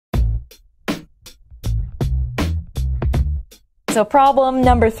So problem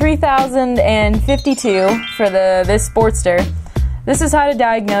number 3052 for this Sportster. This is how to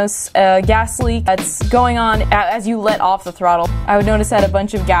diagnose a gas leak that's going on as you let off the throttle. I would notice that a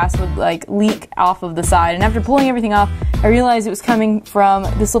bunch of gas would like leak off of the side, and after pulling everything off, I realized it was coming from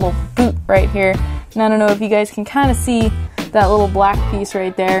this little boot right here. And I don't know if you guys can kind of see that little black piece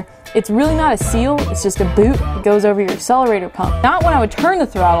right there. It's really not a seal, it's just a boot that goes over your accelerator pump. Not when I would turn the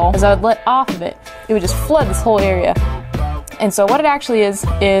throttle, as I would let off of it, it would just flood this whole area. And so what it actually is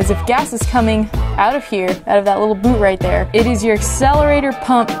if gas is coming out of here, out of that little boot right there, it is your accelerator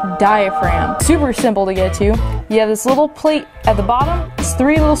pump diaphragm. Super simple to get to. You have this little plate at the bottom, it's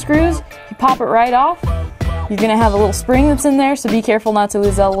 3 little screws, you pop it right off. You're gonna have a little spring that's in there, so be careful not to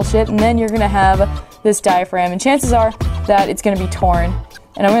lose that little shit, and then you're gonna have this diaphragm, and chances are that it's gonna be torn.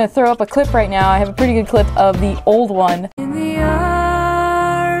 And I'm gonna throw up a clip right now. I have a pretty good clip of the old one. In the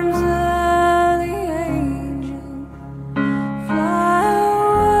arms of the angel, fly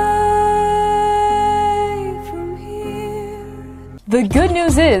away from here. The good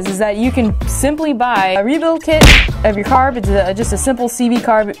news is that you can simply buy a rebuild kit of your carb. It's just a simple CV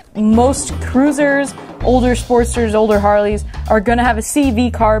carb. Most cruisers, older Sportsters, older Harleys are gonna have a CV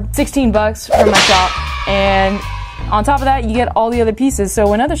carb, 16 bucks from my shop, and on top of that, you get all the other pieces, so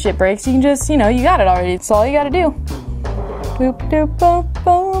when other shit breaks, you can just, you know, you got it already. That's all you gotta do. Boop doop boom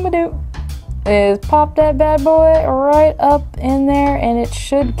boom a doop. Is pop that bad boy right up in there, and it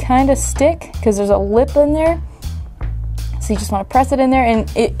should kind of stick because there's a lip in there. So you just want to press it in there,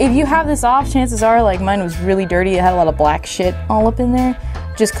 and if you have this off, chances are, like mine was really dirty, it had a lot of black shit all up in there.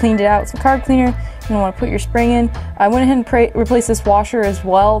 Just cleaned it out with some carb cleaner. You're gonna want to put your spring in. I went ahead and replaced this washer as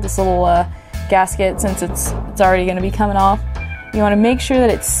well, this little gasket, since it's already going to be coming off. You want to make sure that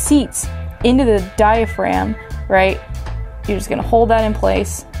it seats into the diaphragm, right? You're just going to hold that in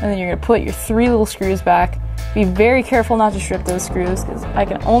place, and then you're going to put your 3 little screws back. Be very careful not to strip those screws, because I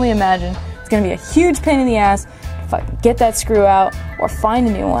can only imagine it's going to be a huge pain in the ass if I can get that screw out or find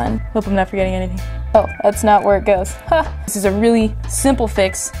a new one. Hope I'm not forgetting anything. Oh, that's not where it goes. Huh. This is a really simple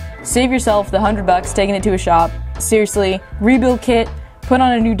fix. Save yourself the $100 taking it to a shop. Seriously, rebuild kit. Put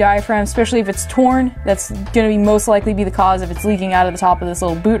on a new diaphragm, especially if it's torn. That's going to be most likely be the cause if it's leaking out of the top of this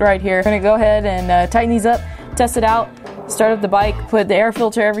little boot right here. I'm going to go ahead and tighten these up, test it out, start up the bike, put the air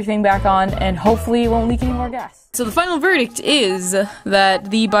filter, everything back on, and hopefully it won't leak any more gas. So the final verdict is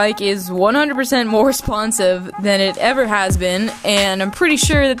that the bike is 100% more responsive than it ever has been, and I'm pretty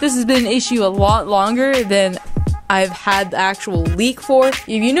sure that this has been an issue a lot longer than I've had the actual leak for. If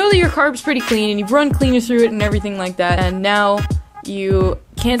you know that your carb's pretty clean and you've run cleaner through it and everything like that, and now you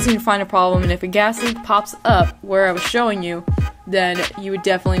can't seem to find a problem, and if a gas leak pops up where I was showing you, then you would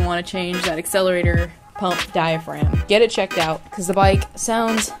definitely want to change that accelerator pump diaphragm. Get it checked out, because the bike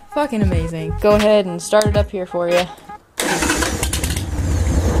sounds fucking amazing. Go ahead and start it up here for you.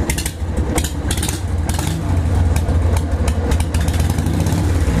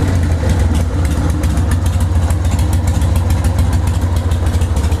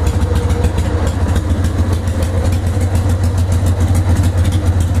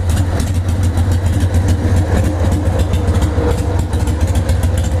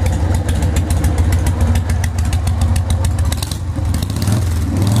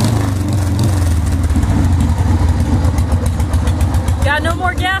 No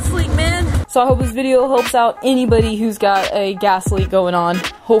more gas leak, man. So I hope this video helps out anybody who's got a gas leak going on.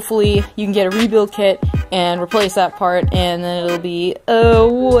 Hopefully you can get a rebuild kit and replace that part, and then it'll be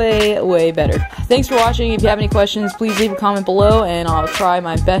way better. Thanks for watching. If you have any questions, please leave a comment below and I'll try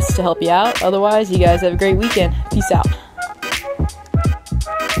my best to help you out. Otherwise, you guys have a great weekend. Peace out.